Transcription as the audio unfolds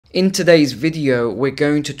In today's video, we're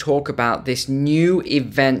going to talk about this new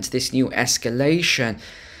event, this new escalation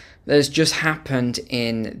that has just happened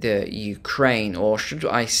in the Ukraine, or should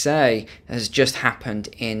I say, has just happened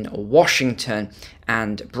in Washington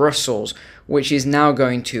and Brussels, which is now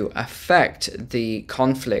going to affect the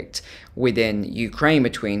conflict within Ukraine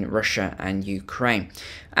between Russia and Ukraine.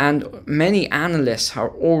 And many analysts are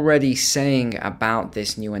already saying about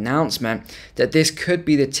this new announcement that this could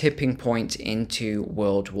be the tipping point into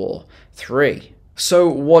World War III. So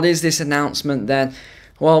what is this announcement then?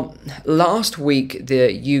 Well, last week the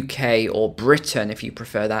UK, or Britain if you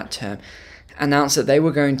prefer that term, announced that they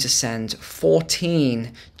were going to send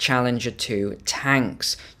 14 Challenger 2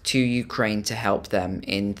 tanks to Ukraine to help them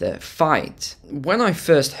in the fight. When I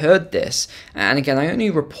first heard this, and again I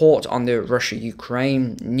only report on the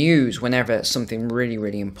Russia-Ukraine news whenever something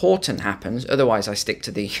really important happens, otherwise I stick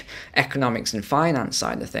to the economics and finance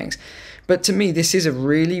side of things. But to me this is a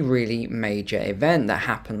really major event that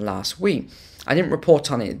happened last week. I didn't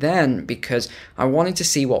report on it then because I wanted to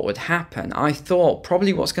see what would happen. I thought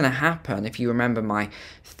probably what's going to happen, if you remember my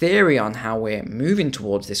theory on how we're moving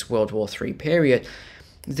towards this World War III period,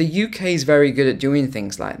 the UK is very good at doing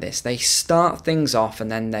things like this. They start things off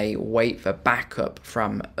and then they wait for backup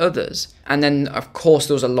from others. And then, of course,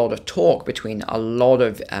 there was a lot of talk between a lot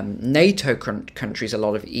of NATO countries, a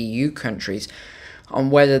lot of EU countries,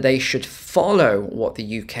 on whether they should follow what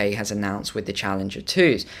the UK has announced with the Challenger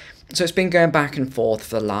 2s. So it's been going back and forth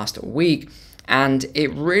for the last week, and it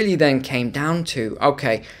really then came down to,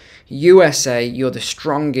 okay, USA, you're the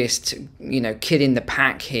strongest, kid in the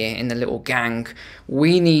pack here in the little gang.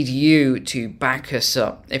 We need you to back us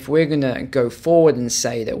up. If we're going to go forward and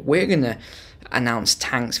say that we're going to announce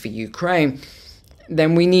tanks for Ukraine,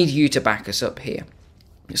 then we need you to back us up here.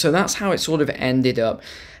 So that's how it sort of ended up.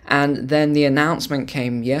 And then the announcement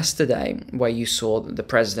came yesterday where you saw the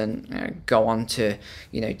president go on to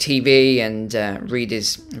TV and read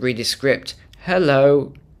his script.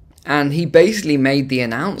 Hello. And he basically made the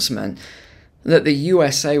announcement that the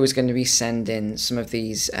USA was going to be sending some of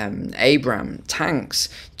these Abrams tanks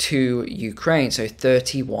to Ukraine, so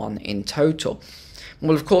 31 in total.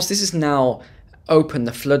 Well, of course, this has now opened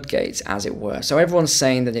the floodgates, as it were. So everyone's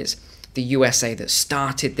saying that it's the USA that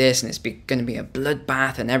started this and it's going to be a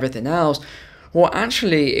bloodbath and everything else. Well,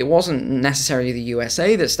 actually, it wasn't necessarily the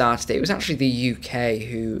USA that started it. It was actually the UK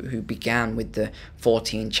who began with the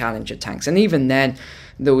 14 Challenger tanks. And even then,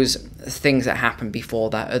 there was things that happened before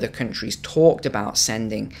that. Other countries talked about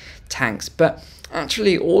sending tanks. But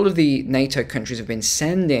actually, all of the NATO countries have been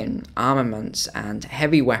sending armaments and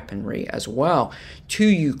heavy weaponry as well to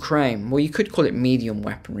Ukraine. Well, you could call it medium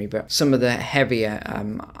weaponry, but some of the heavier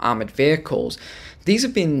armored vehicles, these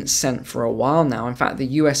have been sent for a while now. In fact, the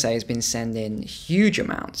USA has been sending huge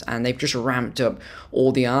amounts, and they've just ramped up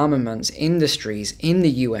all the armaments industries in the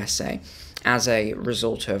USA as a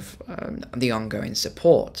result of the ongoing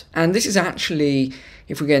support. And this is actually,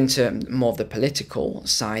 if we get into more of the political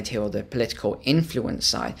side here, or the political influence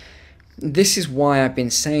side, this is why I've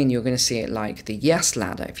been saying you're going to see it like the yes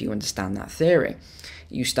ladder, if you understand that theory.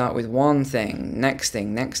 You start with one thing, next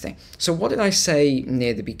thing, next thing. So what did I say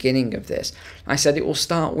near the beginning of this? I said it will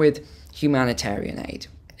start with humanitarian aid.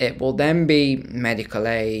 It will then be medical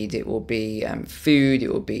aid, it will be food,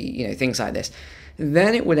 it will be things like this.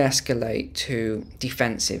 Then it would escalate to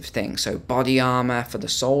defensive things, so body armor for the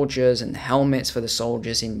soldiers and helmets for the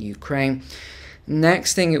soldiers in Ukraine.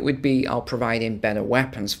 Next thing it would be, I'll provide in better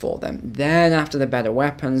weapons for them. Then after the better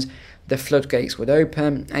weapons, the floodgates would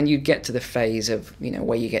open and you'd get to the phase of,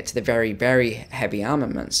 where you get to the very heavy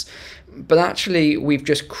armaments. But actually, we've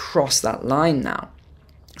just crossed that line now.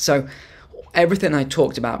 So everything I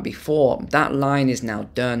talked about before, that line is now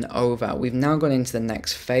done, over. We've now gone into the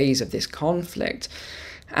next phase of this conflict.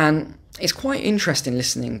 And it's quite interesting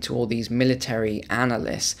listening to all these military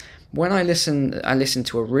analysts. When I listened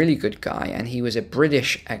to a really good guy, and he was a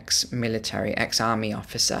British ex-military, ex-army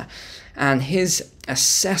officer, and his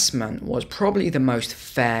assessment was probably the most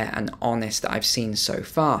fair and honest that I've seen so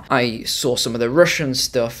far. I saw some of the Russian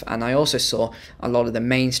stuff, and I also saw a lot of the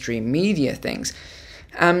mainstream media things.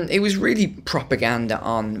 It was really propaganda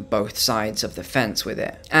on both sides of the fence with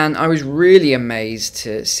it. And I was really amazed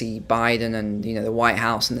to see Biden and the White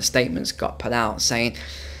House and the statements got put out saying,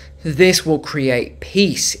 this will create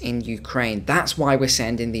peace in Ukraine. That's why we're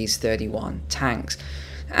sending these 31 tanks.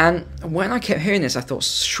 And when I kept hearing this, I thought,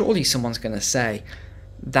 surely someone's going to say,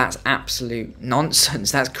 that's absolute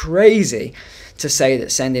nonsense. That's crazy to say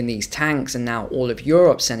that sending these tanks, and now all of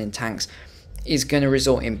Europe sending tanks, is going to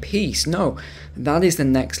result in peace. No, that is the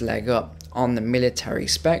next leg up. on the military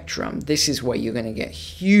spectrum, this is where you're going to get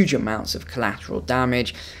huge amounts of collateral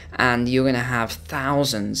damage, and you're going to have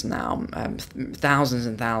thousands now, thousands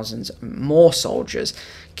and thousands more soldiers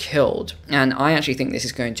killed. And I actually think this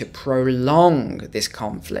is going to prolong this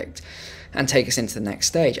conflict and take us into the next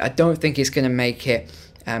stage. I don't think it's going to make it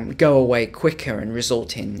go away quicker and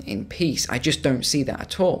result in peace. I just don't see that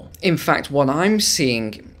at all. In fact, what I'm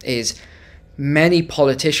seeing is many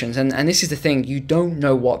politicians, and this is the thing, you don't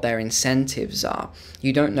know what their incentives are.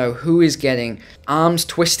 You don't know who is getting arms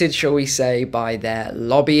twisted, shall we say, by their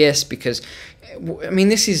lobbyists, because, I mean,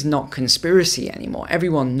 this is not conspiracy anymore.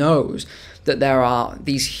 Everyone knows that there are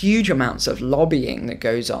these huge amounts of lobbying that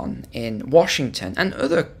goes on in Washington and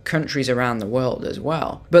other countries around the world as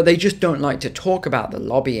well. But they just don't like to talk about the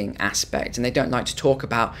lobbying aspect, and they don't like to talk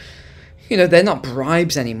about, you know, they're not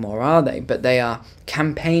bribes anymore, are they? But they are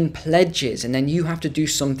campaign pledges, and then you have to do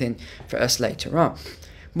something for us later on.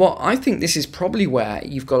 Well, I think this is probably where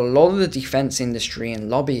you've got a lot of the defense industry and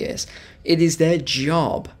lobbyists. It is their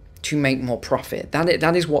job to make more profit.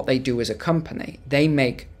 That is what they do as a company. They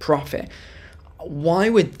make profit. Why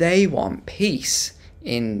would they want peace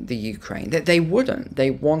in the Ukraine? That they wouldn't. They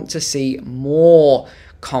want to see more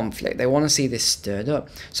conflict. They want to see this stirred up.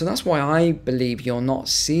 So that's why I believe you're not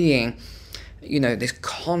seeing, you know, this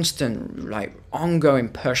constant, like, ongoing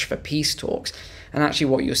push for peace talks. And actually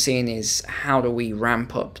what you're seeing is, how do we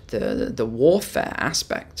ramp up the warfare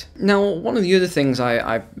aspect? Now, one of the other things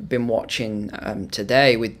I've been watching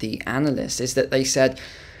today with the analysts is that they said,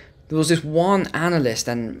 there was this one analyst,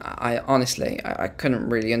 and I honestly couldn't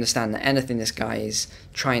really understand anything this guy is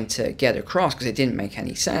trying to get across, because it didn't make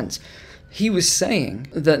any sense. He was saying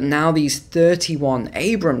that now these 31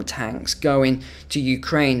 Abrams tanks going to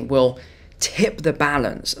Ukraine will tip the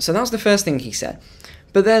balance. So that was the first thing he said.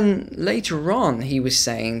 But then later on, he was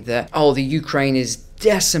saying that, oh, the Ukraine is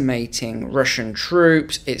decimating Russian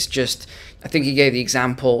troops. It's just, I think he gave the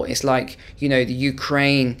example, it's like, you know, the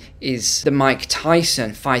Ukraine is the Mike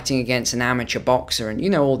Tyson fighting against an amateur boxer, and, you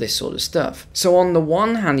know, all this sort of stuff. So on the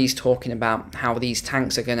one hand, he's talking about how these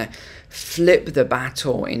tanks are going to flip the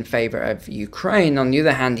battle in favor of Ukraine. On the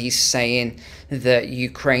other hand, he's saying that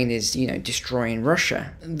Ukraine is, you know, destroying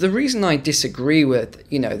Russia. The reason I disagree with,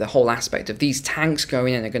 you know, the whole aspect of these tanks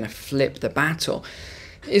going in are going to flip the battle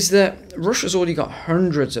is that Russia's already got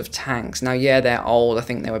hundreds of tanks. Now, yeah, they're old. I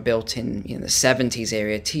think they were built in, you know, the 70s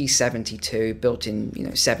area, T-72, built in, you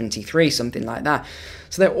know, 73, something like that.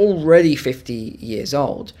 So they're already 50 years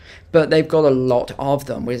old. But they've got a lot of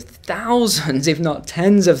them, with thousands, if not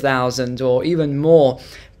tens of thousands, or even more,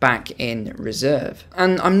 back in reserve.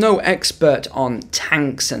 And I'm no expert on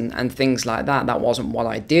tanks and things like that. That wasn't what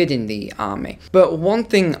I did in the army. But one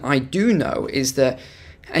thing I do know is that,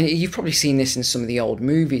 and you've probably seen this in some of the old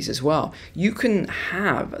movies as well, you can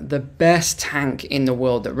have the best tank in the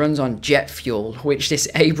world that runs on jet fuel, which this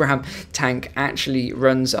Abrams tank actually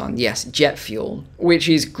runs on. Yes, jet fuel, which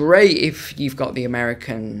is great if you've got the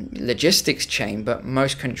American logistics chain, but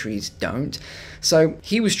most countries don't. So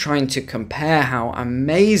he was trying to compare how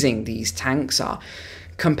amazing these tanks are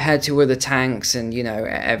compared to other tanks and, you know,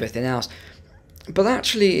 everything else. But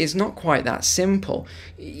actually, it's not quite that simple.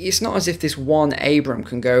 It's not as if this one Abrams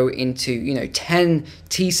can go into, you know, 10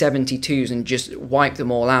 T-72s and just wipe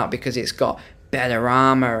them all out because it's got better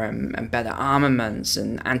armor and better armaments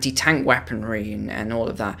and anti-tank weaponry and all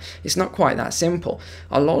of that. It's not quite that simple.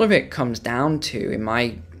 A lot of it comes down to, in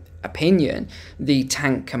my opinion, the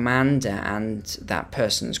tank commander and that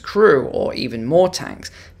person's crew, or even more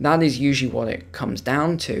tanks. That is usually what it comes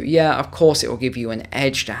down to. Yeah, of course it will give you an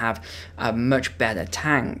edge to have a much better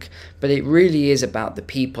tank, but it really is about the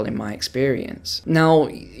people, in my experience. Now,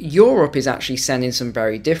 Europe is actually sending some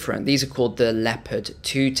very different. These are called the Leopard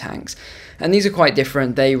 2 tanks, and these are quite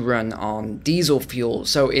different. They run on diesel fuel,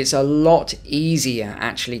 so it's a lot easier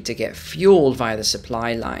actually to get fuel via the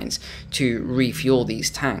supply lines to refuel these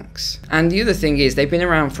tanks. And the other thing is, they've been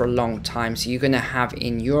around for a long time, so you're going to have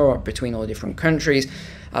in Europe, between all different countries,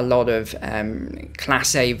 a lot of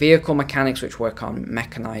Class A vehicle mechanics which work on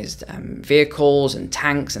mechanized vehicles and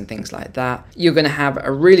tanks and things like that. You're going to have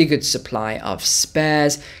a really good supply of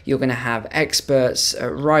spares. You're going to have experts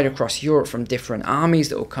right across Europe from different armies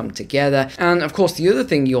that will come together. And of course, the other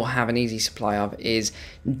thing you'll have an easy supply of is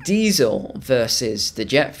diesel versus the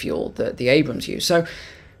jet fuel that the Abrams use. So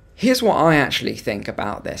here's what I actually think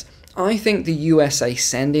about this. I think the USA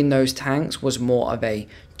sending those tanks was more of a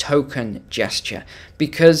token gesture,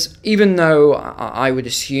 because even though I would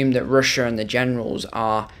assume that Russia and the generals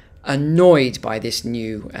are annoyed by this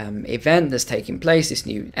new event that's taking place, this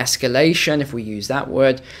new escalation, if we use that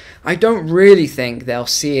word. I don't really think they'll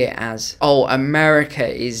see it as, oh, America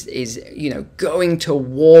is going to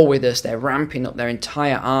war with us. They're ramping up their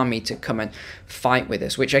entire army to come and fight with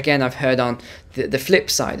us, which again I've heard on the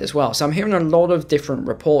flip side as well. So I'm hearing a lot of different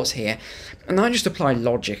reports here, and I just apply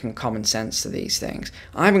logic and common sense to these things.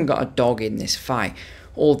 I haven't got a dog in this fight.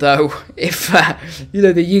 Although, if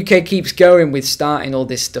the UK keeps going with starting all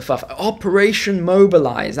this stuff off, Operation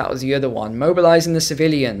Mobilise, that was the other one, mobilising the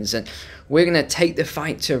civilians, and we're going to take the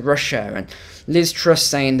fight to Russia, and Liz Truss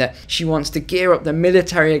saying that she wants to gear up the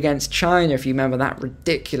military against China, if you remember that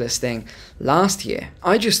ridiculous thing last year.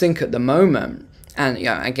 I just think at the moment, and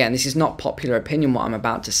again, this is not popular opinion what I'm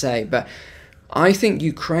about to say, but I think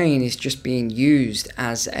Ukraine is just being used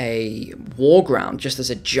as a war ground, just as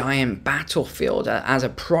a giant battlefield, as a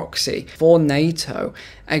proxy for NATO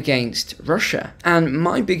against Russia. And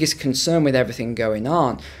my biggest concern with everything going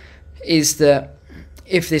on is that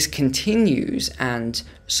if this continues and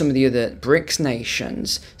some of the other BRICS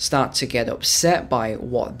nations start to get upset by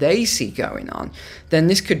what they see going on, then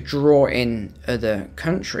this could draw in other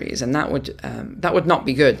countries, and that would not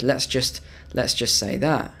be good. Let's just say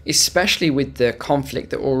that, especially with the conflict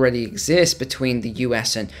that already exists between the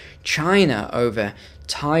US and China over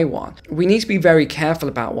Taiwan. We need to be very careful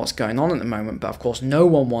about what's going on at the moment, but of course no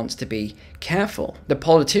one wants to be careful. The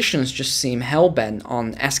politicians just seem hell-bent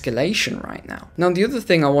on escalation right now. Now, the other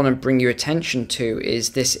thing I want to bring your attention to is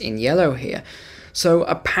this in yellow here. So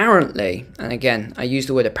apparently, and again, I use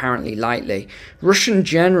the word apparently lightly, Russian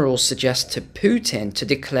generals suggest to Putin to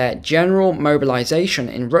declare general mobilization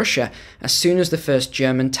in Russia as soon as the first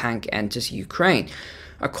German tank enters Ukraine.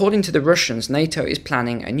 According to the Russians, NATO is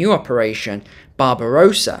planning a new operation,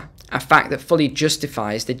 Barbarossa, a fact that fully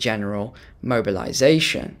justifies the general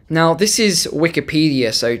mobilization. Now, this is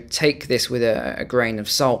Wikipedia, so take this with a grain of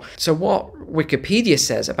salt. So what Wikipedia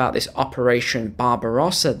says about this Operation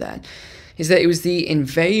Barbarossa then is that it was the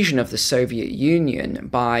invasion of the Soviet Union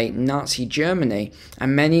by Nazi Germany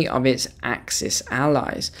and many of its Axis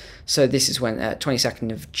allies. So this is when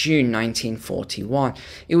 22nd of June 1941.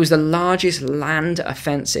 It was the largest land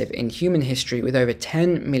offensive in human history with over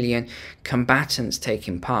 10 million combatants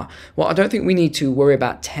taking part. Well, I don't think we need to worry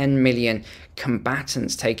about 10 million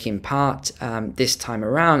combatants taking part this time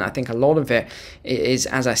around. I think a lot of it is,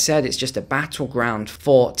 as I said, it's just a battleground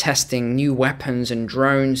for testing new weapons and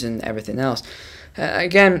drones and everything else.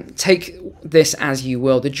 Again, take this as you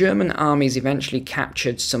will. The German armies eventually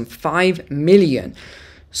captured some 5 million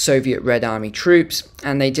Soviet Red Army troops,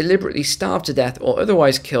 and they deliberately starved to death or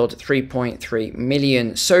otherwise killed 3.3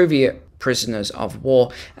 million Soviet prisoners of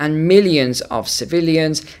war and millions of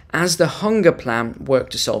civilians as the hunger plan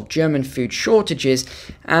worked to solve German food shortages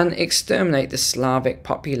and exterminate the Slavic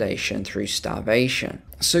population through starvation.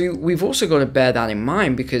 So we've also got to bear that in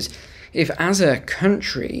mind, because if as a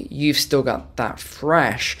country you've still got that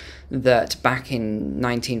fresh that back in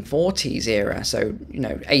 1940s era, so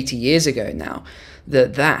 80 years ago now,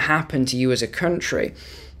 that happened to you as a country,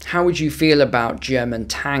 how would you feel about German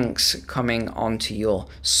tanks coming onto your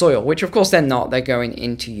soil? Which of course they're not, they're going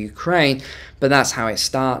into Ukraine, but that's how it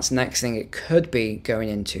starts. Next thing it could be going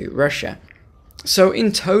into Russia. So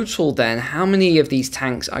in total then, how many of these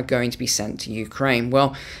tanks are going to be sent to Ukraine?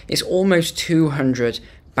 Well, it's almost 200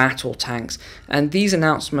 battle tanks, and these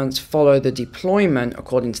announcements follow the deployment,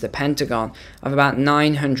 according to the Pentagon, of about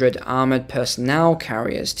 900 armoured personnel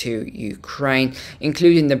carriers to Ukraine,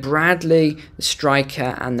 including the Bradley, the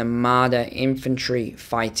Stryker and the Marder infantry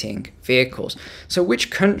fighting vehicles. So which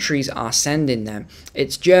countries are sending them?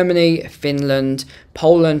 It's Germany, Finland,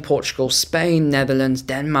 Poland, Portugal, Spain, Netherlands,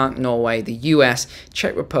 Denmark, Norway, the US,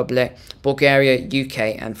 Czech Republic, Bulgaria,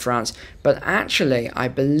 UK and France. But actually, I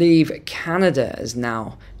believe Canada is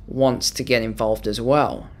now wants to get involved as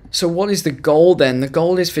well. So what is the goal then? The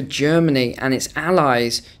goal is for Germany and its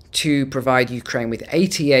allies to provide Ukraine with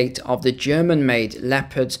 88 of the German-made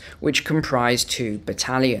Leopards, which comprise 2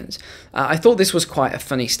 battalions. I thought this was quite a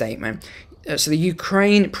funny statement. So the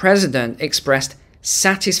Ukraine president expressed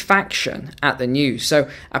satisfaction at the news. So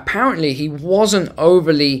apparently he wasn't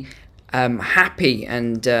overly happy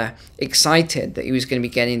and excited that he was going to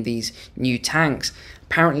be getting these new tanks.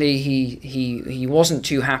 Apparently he wasn't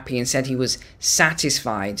too happy and said he was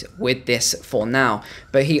satisfied with this for now,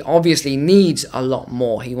 but he obviously needs a lot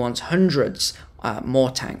more. He wants hundreds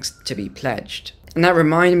more tanks to be pledged. And that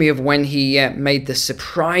reminded me of when he made the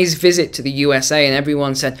surprise visit to the USA and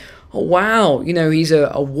everyone said, oh wow, you know, he's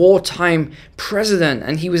a wartime president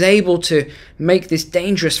and he was able to make this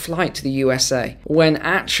dangerous flight to the USA, when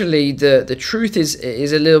actually the truth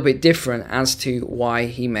is a little bit different as to why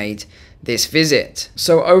he made this visit.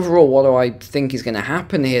 So overall, what do I think is going to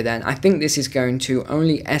happen here then? I think this is going to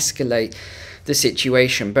only escalate the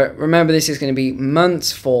situation. But remember, this is going to be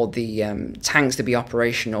months for the tanks to be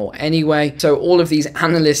operational anyway. So all of these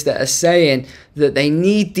analysts that are saying that they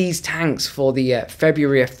need these tanks for the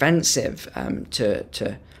February offensive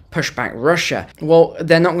to push back Russia, well,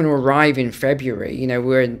 they're not going to arrive in February. You know,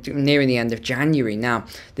 we're nearing the end of January now.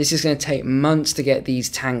 This is going to take months to get these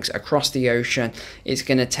tanks across the ocean. It's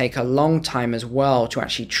going to take a long time as well to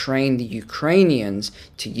actually train the Ukrainians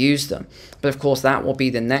to use them. But of course, that will be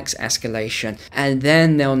the next escalation, and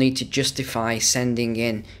then they'll need to justify sending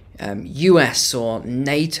in US or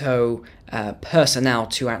NATO personnel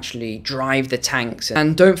to actually drive the tanks.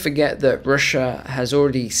 And don't forget that Russia has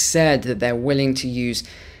already said that they're willing to use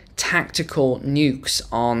tactical nukes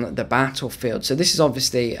on the battlefield. So this is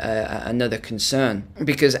obviously another concern,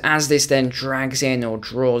 because as this then drags in or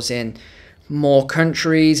draws in more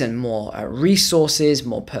countries and more resources,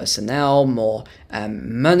 more personnel, more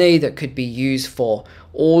money that could be used for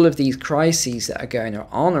all of these crises that are going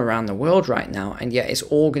on around the world right now, and yet it's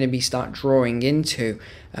all going to start drawing into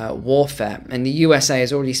warfare. And the USA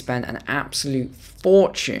has already spent an absolute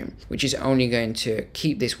fortune, which is only going to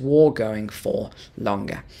keep this war going for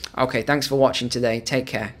longer. Okay, thanks for watching today. Take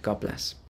care. God bless.